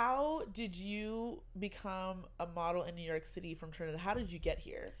 how did you become a model in New York City from Trinidad? How did you get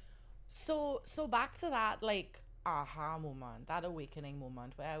here? So back to that, like, aha moment, that awakening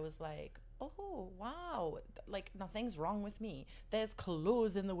moment where I was like, oh, wow, like nothing's wrong with me. There's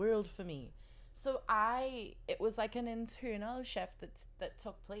clothes in the world for me. So it was like an internal shift that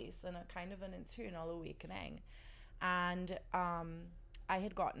took place, and a kind of an internal awakening. And I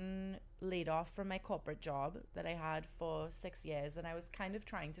had gotten laid off from my corporate job that I had for 6 years, and I was kind of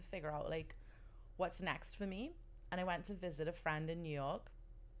trying to figure out like what's next for me. And I went to visit a friend in New York,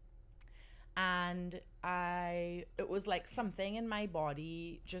 and it was like something in my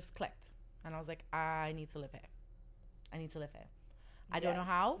body just clicked, and I was like, I need to live here. I don't know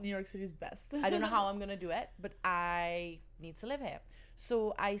how. New York City's best. I don't know how I'm going to do it, but I need to live here.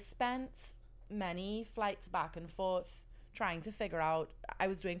 So I spent many flights back and forth trying to figure out. I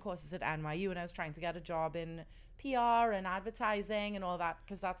was doing courses at NYU, and I was trying to get a job in PR and advertising and all that,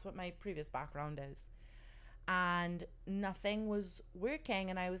 because that's what my previous background is. And nothing was working,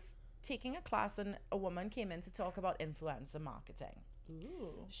 and I was taking a class, and a woman came in to talk about influencer marketing.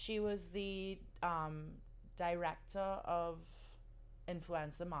 Ooh. She was the director of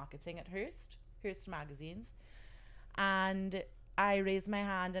influencer marketing at Hearst magazines, and I raised my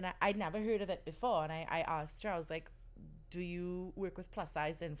hand, and I'd never heard of it before, and I asked her, I was like, do you work with plus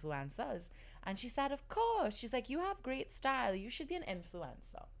size influencers? And she said, of course. She's like, you have great style, you should be an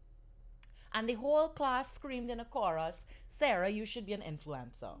influencer. And the whole class screamed in a chorus, Sarah, you should be an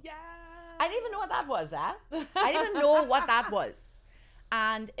influencer. Yeah. I didn't even know what that was, I didn't even know what that was.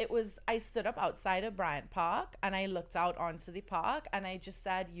 And I stood up outside of Bryant Park, and I looked out onto the park, and I just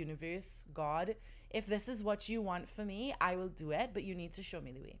said, universe, God, if this is what you want for me, I will do it, but you need to show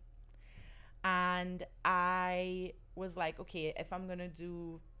me the way. And I was like, okay, if I'm going to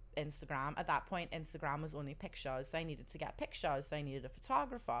do Instagram, at that point, Instagram was only pictures. So I needed to get pictures. So I needed a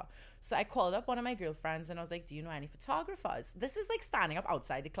photographer. So I called up one of my girlfriends, and I was like, do you know any photographers? This is like standing up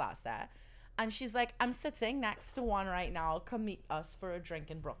outside the class there. And she's like, I'm sitting next to one right now. Come meet us for a drink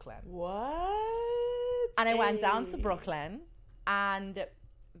in Brooklyn. What? And I went down to Brooklyn, and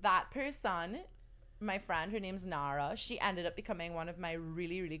that person, my friend, her name's Nara, she ended up becoming one of my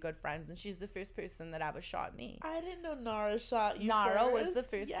really, really good friends, and she's the first person that ever shot me. I didn't know Nara shot you. Nara first. was the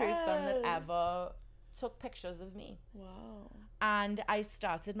first person that ever took pictures of me. Wow. And I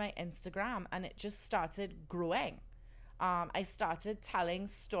started my Instagram, and it just started growing. I started telling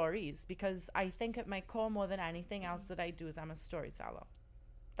stories, because I think at my core, more than anything else that I do, is I'm a storyteller.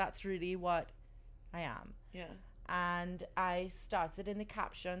 That's really what I am. Yeah. And I started in the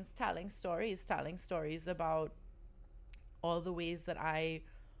captions telling stories about all the ways that I,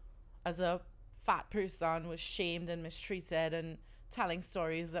 as a fat person was shamed and mistreated and telling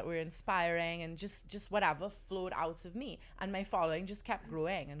stories that were inspiring, and just whatever flowed out of me, and my following just kept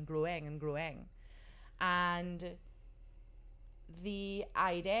growing and growing and growing. And the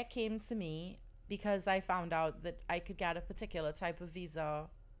idea came to me because I found out that I could get a particular type of visa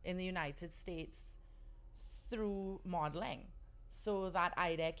in the United States through modeling. So that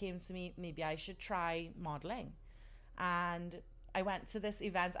idea came to me, maybe I should try modeling. And I went to this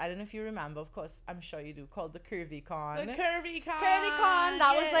event, I don't know if you remember, of course, I'm sure you do, called the Curvy Con. The Curvy Con. Curvy Con,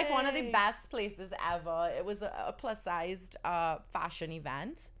 that was like Yay. one of the best places ever. It was a plus-sized fashion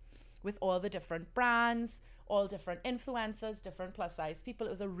event with all the different brands, all different influencers, different plus-size people.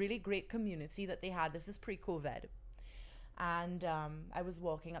 It was a really great community that they had. This is pre-COVID. And I was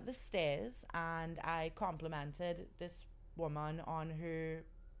walking up the stairs and I complimented this woman on her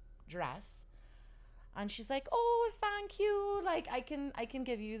dress. And she's like, oh, thank you. Like, I can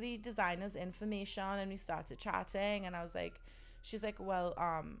give you the designer's information. And we started chatting. And I was like, she's like, well,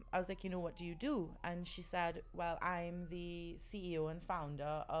 I was like, you know, what do you do? And she said, well, I'm the CEO and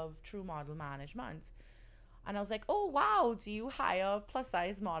founder of True Model Management. And I was like, oh, wow, do you hire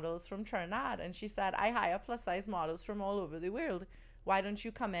plus-size models from Trinidad? And she said, I hire plus-size models from all over the world. Why don't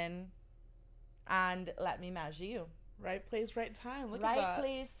you come in and let me measure you? Right place, right time. Look Right at that.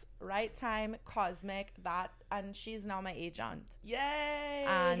 place, right time, cosmic, that. And she's now my agent. Yay.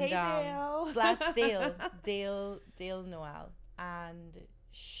 And hey, Dale. bless Dale Noel. And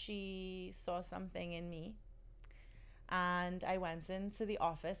she saw something in me. And I went into the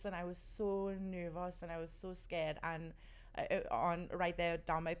office and I was so nervous and I was so scared, and on right there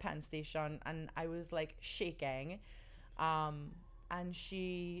down by Penn Station, and I was like shaking. And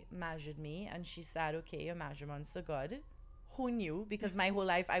she measured me and she said, okay, your measurements are good. Who knew? Because my whole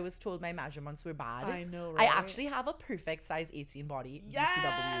life I was told my measurements were bad. I know, I right? actually have a perfect size 18 body.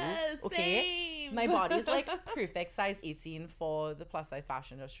 Yes, BTW. Okay. same. My body is like perfect size 18 for the plus size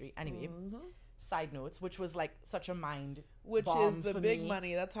fashion industry. Anyway. Side notes, which was like such a mind Which bomb is the for big me.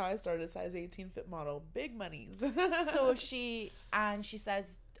 money. That's how I started, size 18 fit model. Big monies. So she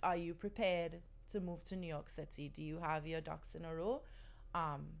says, are you prepared to move to New York City? Do you have your ducks in a row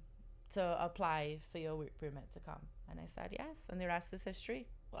to apply for your work permit to come? And I said yes, and the rest is history.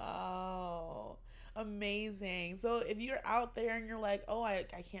 Wow. Amazing. So if you're out there and you're like, oh, I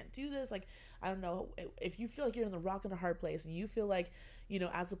can't do this, like, I don't know, if you feel like you're in the rock and a hard place and you feel like, you know,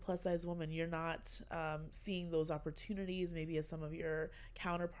 as a plus size woman, you're not seeing those opportunities maybe as some of your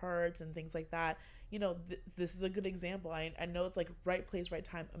counterparts and things like that, you know, this is a good example. I know it's like right place, right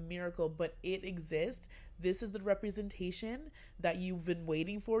time, a miracle, but it exists. This is the representation that you've been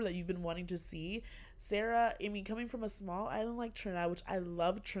waiting for, that you've been wanting to see. Sarah, I mean, coming from a small island like Trinidad, which I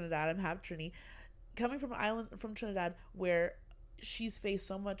love Trinidad, I'm half Trini, coming from an island from Trinidad where she's faced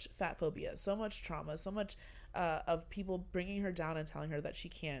so much fat phobia, so much trauma, so much of people bringing her down and telling her that she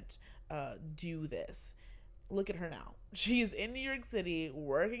can't do this. Look at her now. She's in New York City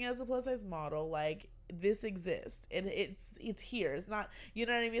working as a plus size model. Like, this exists and it's here. It's not, you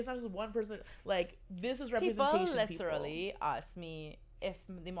know what I mean? It's not just one person. Like, this is representation. People literally asked me if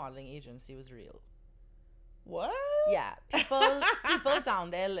the modeling agency was real. What? Yeah, people down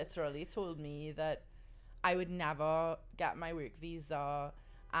there literally told me that I would never get my work visa,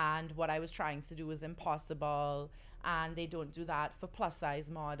 and what I was trying to do was impossible, and they don't do that for plus size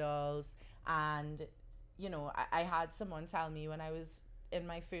models. And you know, I had someone tell me when I was in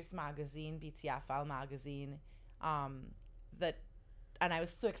my first magazine, BTFL magazine, that, and I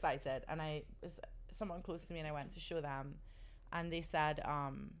was so excited, and I was someone close to me, and I went to show them, and they said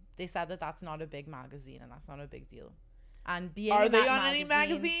that that's not a big magazine and that's not a big deal. And being Are in they that on any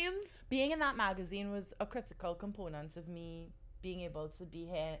magazines? Being in that magazine was a critical component of me being able to be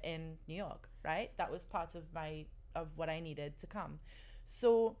here in New York, right? That was part of what I needed to come.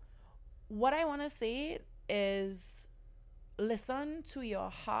 So what I want to say is, listen to your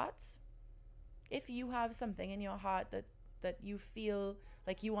heart. If you have something in your heart that you feel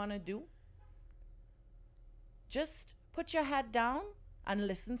like you want to do, just put your head down and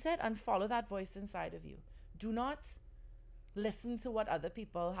listen to it and follow that voice inside of you. Do not listen to what other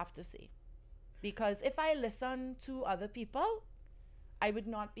people have to say. Because if I listen to other people, I would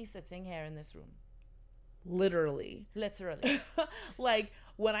not be sitting here in this room. Literally. Like,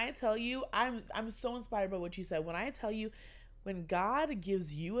 when I tell you, I'm so inspired by what you said. When I tell you, when God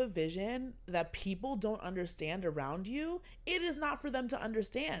gives you a vision that people don't understand around you, it is not for them to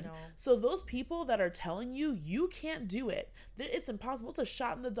understand. No. So those people that are telling you you can't do it, it's impossible, it's a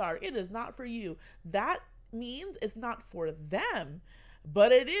shot in the dark, it is not for you, that means it's not for them.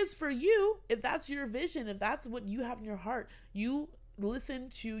 But it is for you. If that's your vision, if that's what you have in your heart, you listen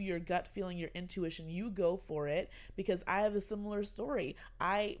to your gut feeling, your intuition. You go for it, because I have a similar story.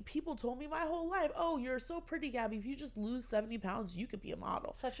 People told me my whole life, oh, you're so pretty, Gabby. If you just lose 70 pounds, you could be a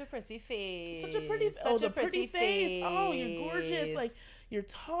model. Such a pretty face. Such a pretty, pretty face. Oh, you're gorgeous. Like, you're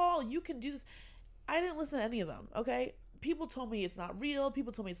tall. You can do this. I didn't listen to any of them. Okay. People told me it's not real.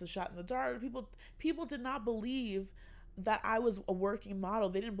 People told me it's a shot in the dark. People did not believe that I was a working model.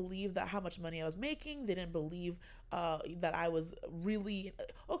 They didn't believe that how much money I was making. They didn't believe that I was really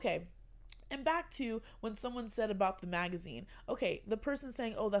okay. And back to when someone said about the magazine. Okay, the person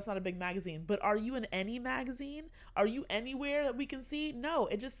saying, oh, that's not a big magazine. But are you in any magazine? Are you anywhere that we can see? No,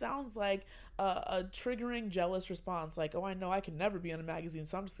 it just sounds like a triggering, jealous response. Like, oh, I know I can never be on a magazine,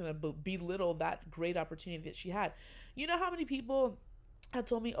 so I'm just going to belittle that great opportunity that she had. You know how many people had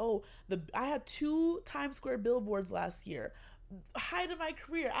told me, oh, I had 2 Times Square billboards last year. Height of my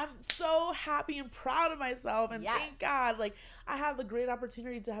career. I'm so happy and proud of myself, and thank God, like, I have the great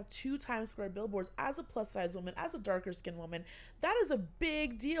opportunity to have 2 Times Square billboards as a plus size woman, as a darker skinned woman. That is a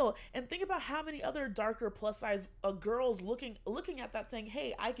big deal. And think about how many other darker plus size girls looking at that saying,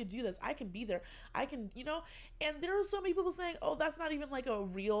 hey, I could do this, I can be there, I can, and there are so many people saying, oh, that's not even like a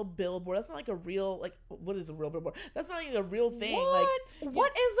real billboard, that's not like a real, like, what is a real billboard, that's not even a real thing.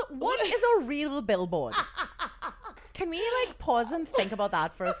 What is a real billboard? Can we like pause and think about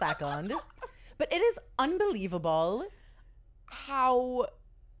that for a second? But it is unbelievable how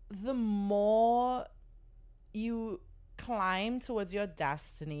the more you climb towards your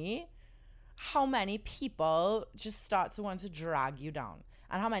destiny, how many people just start to want to drag you down,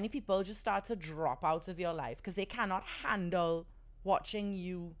 and how many people just start to drop out of your life because they cannot handle watching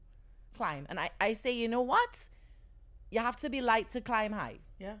you climb. And I say, you know what? You have to be light to climb high.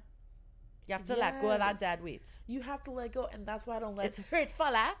 Yeah. You have to let go of that dead weight. You have to let go, and that's why I don't let... It's hurtful,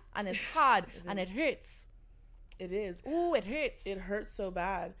 and it's hard, and it hurts. It is. Ooh, it hurts. It hurts so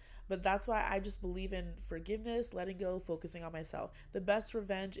bad. But that's why I just believe in forgiveness, letting go, focusing on myself. The best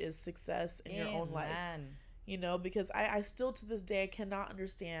revenge is success in your own life. Because I still, to this day, I cannot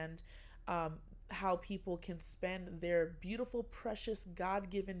understand how people can spend their beautiful, precious,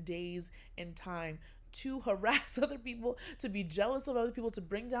 God-given days and time to harass other people, to be jealous of other people, to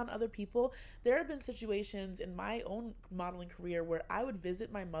bring down other people. There have been situations in my own modeling career where I would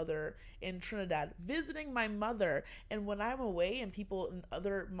visit my mother in Trinidad, visiting my mother. And when I'm away and people and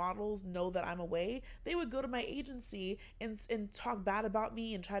other models know that I'm away, they would go to my agency and talk bad about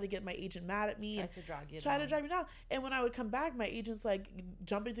me and try to get my agent mad at me try to drag me down. And when I would come back, my agent's like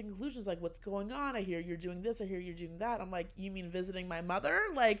jumping to conclusions like, what's going on? I hear you're doing this. I hear you're doing that. I'm like, you mean visiting my mother?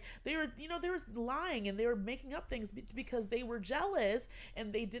 Like, they were lying and they were making up things because they were jealous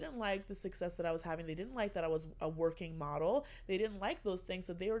and they didn't like the success that I was having. They didn't like that I was a working model. They didn't like those things,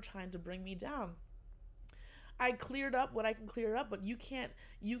 so they were trying to bring me down. I cleared up what I can clear up, but you can't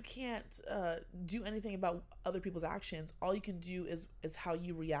do anything about other people's actions. All you can do is how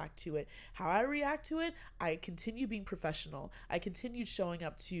you react to it. How I react to it, I continue being professional. I continued showing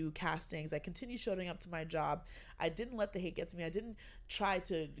up to castings. I continued showing up to my job. I didn't let the hate get to me. I didn't try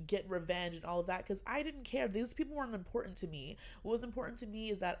to get revenge and all of that because I didn't care. Those people weren't important to me. What was important to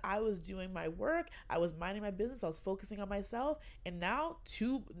me is that I was doing my work. I was minding my business. I was focusing on myself. And now,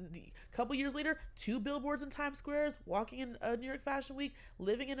 a couple years later, 2 billboards in Times Squares, walking in New York Fashion Week,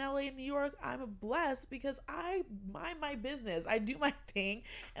 living in LA and New York. I'm blessed because I mind my business. I do my thing,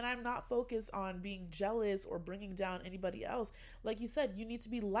 and I'm not focused on being jealous or bringing down anybody else. Like you said, you need to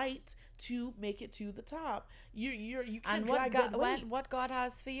be light to make it to the top. You can't drag dead weight. What God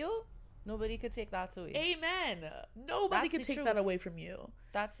has for you, nobody could take that away. Amen. Nobody could take that away from you.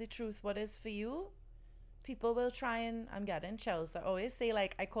 That's the truth. What is for you, people will try and... I'm getting chills. I always say,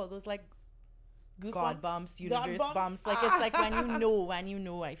 like, I call those like goosebumps. God bumps, universe bumps. Like, it's like when you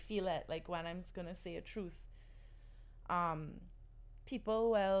know, I feel it. Like when I'm just gonna say a truth.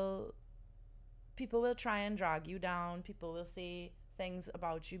 People will try and drag you down. People will say things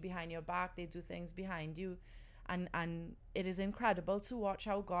about you behind your back. They do things behind you. And it is incredible to watch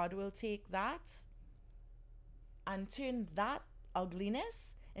how God will take that and turn that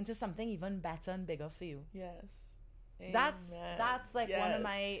ugliness into something even better and bigger for you. Yes. That's like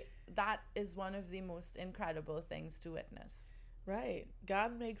that is one of the most incredible things to witness. Right.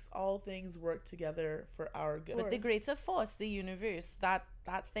 God makes all things work together for our good. But the greater force, the universe, that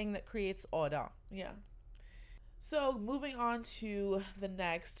thing that creates order. Yeah. So moving on to the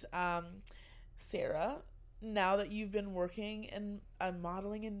next, Sarah, now that you've been working and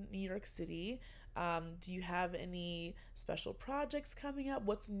modeling in New York City, do you have any special projects coming up?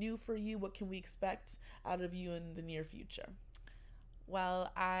 What's new for you? What can we expect out of you in the near future?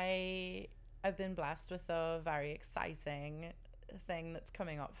 Well, I've been blessed with a very exciting thing that's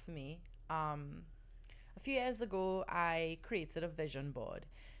coming up for me. A few years ago, I created a vision board,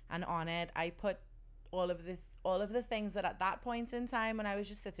 and on it, I put all of the things that at that point in time, when I was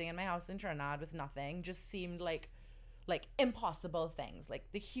just sitting in my house in Trinidad with nothing, just seemed like impossible things,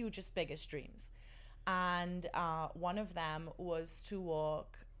 like the hugest, biggest dreams. And one of them was to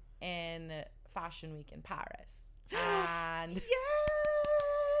walk in Fashion Week in Paris. And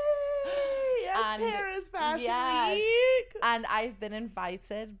yes, Paris Fashion Week. And I've been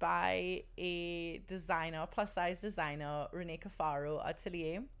invited by a designer, plus size designer, Renee Cafaro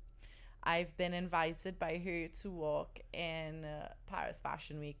Atelier. I've been invited by her to walk in Paris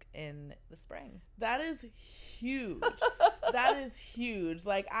Fashion Week in the spring. That is huge. That is huge.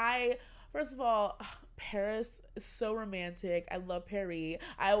 Like, first of all, Paris is so romantic. I love Paris.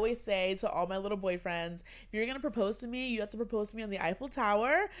 I always say to all my little boyfriends, if you're going to propose to me, you have to propose to me on the Eiffel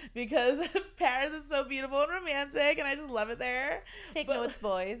Tower, because Paris is so beautiful and romantic, and I just love it there. Take notes,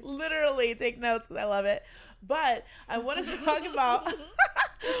 boys. Literally, take notes, because I love it. But I want to talk about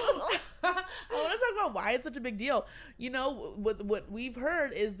why it's such a big deal. You know, what we've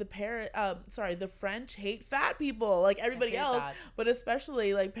heard is the French hate fat people, like everybody else, that. But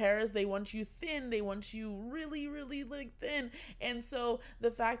especially like Paris, they want you thin. They want you really, really like thin. And so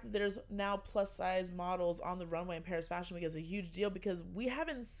the fact that there's now plus size models on the runway in Paris Fashion Week is a huge deal, because we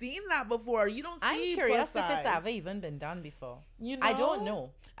haven't seen that before. You don't see. I'm curious plus if it's size. ever even been done before. You know, I don't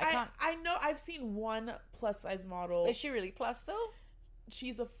know. I know I've seen one plus size model. Is she really plus though?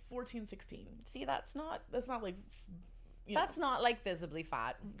 She's a 14, 16. See, that's not like, that's not like visibly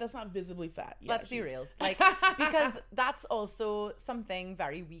fat. That's not visibly fat. Yeah, Let's be real. Like, because that's also something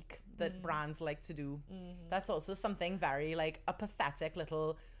very weak that brands like to do. That's also something very like a pathetic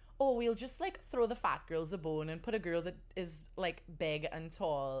little, oh, we'll just like throw the fat girls a bone and put a girl that is like big and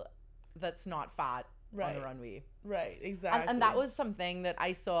tall that's not fat on the runway. Right, exactly. And that was something that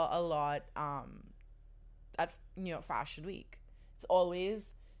I saw a lot at New York Fashion Week. It's always,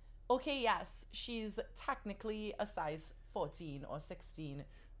 okay, yes, she's technically a size 14 or 16,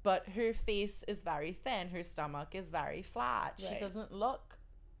 but her face is very thin, her stomach is very flat. She doesn't look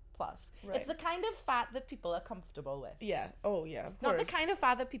plus. It's the kind of fat that people are comfortable with. Yeah. Oh, yeah, of course. Not the kind of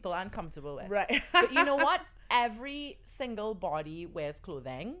fat that people are uncomfortable with. Right. But you know what? Every single body wears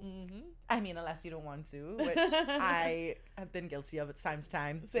clothing. I mean, unless you don't want to, which I have been guilty of at time to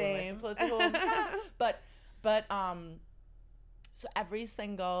time. Same. Clothes at home. But so every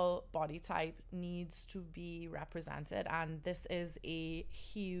single body type needs to be represented, and this is a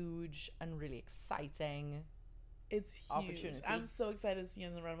huge and really exciting It's huge. opportunity. I'm so excited to see you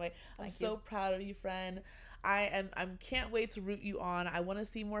on the runway. I'm Thank so you. proud of you, friend. I can't wait to root you on. I want to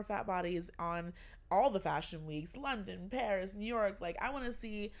see more fat bodies on all the fashion weeks, London, Paris, New York. Like, I want to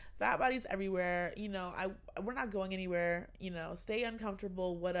see fat bodies everywhere. You know, we're not going anywhere. You know, stay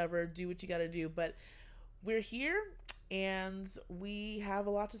uncomfortable, whatever, do what you got to do. But we're here and we have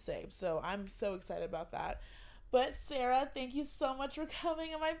a lot to say. So I'm so excited about that. But Sarah, thank you so much for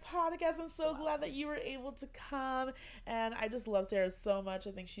coming on my podcast. I'm so glad that you were able to come. And I just love Sarah so much.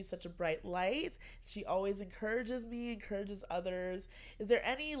 I think she's such a bright light. She always encourages me, encourages others. Is there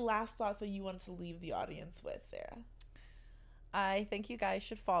any last thoughts that you want to leave the audience with, Sarah? I think you guys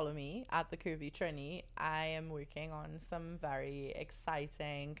should follow me at the Curvy Trini. I am working on some very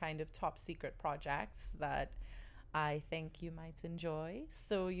exciting kind of top secret projects that I think you might enjoy.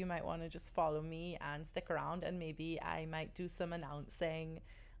 So you might want to just follow me and stick around, and maybe I might do some announcing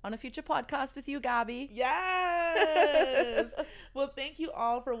on a future podcast with you, Gabby. Yes. Well, thank you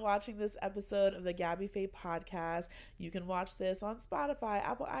all for watching this episode of the Gabby Faye podcast. You can watch this on Spotify,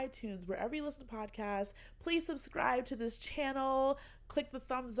 Apple iTunes, wherever you listen to podcasts. Please subscribe to this channel. Click the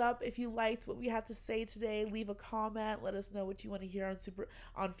thumbs up if you liked what we had to say today. Leave a comment. Let us know what you want to hear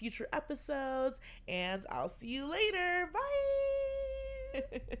on future episodes. And I'll see you later.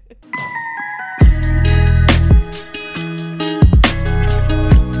 Bye.